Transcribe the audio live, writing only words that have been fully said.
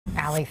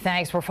Allie,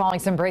 thanks. We're following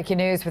some breaking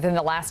news within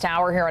the last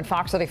hour here on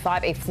Fox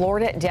 35. A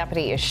Florida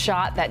deputy is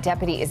shot. That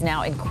deputy is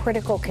now in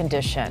critical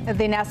condition.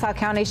 The Nassau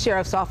County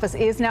Sheriff's Office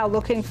is now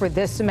looking for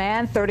this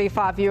man,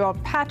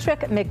 35-year-old Patrick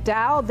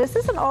McDowell. This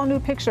is an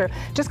all-new picture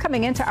just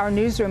coming into our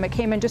newsroom. It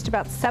came in just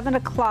about 7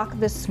 o'clock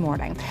this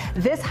morning.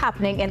 This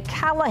happening in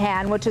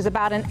Callahan, which is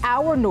about an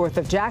hour north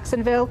of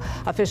Jacksonville.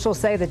 Officials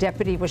say the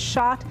deputy was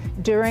shot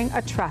during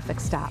a traffic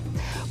stop.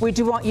 We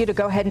do want you to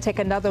go ahead and take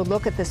another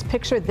look at this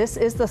picture. This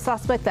is the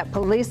suspect that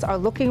police are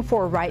looking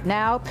for right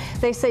now.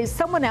 They say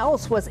someone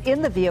else was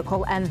in the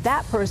vehicle and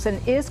that person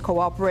is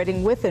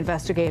cooperating with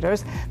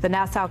investigators. The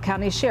Nassau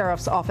County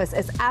Sheriff's Office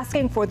is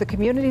asking for the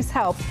community's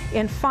help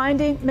in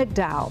finding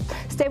McDowell.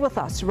 Stay with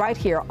us right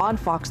here on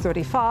Fox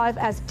 35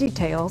 as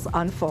details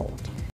unfold.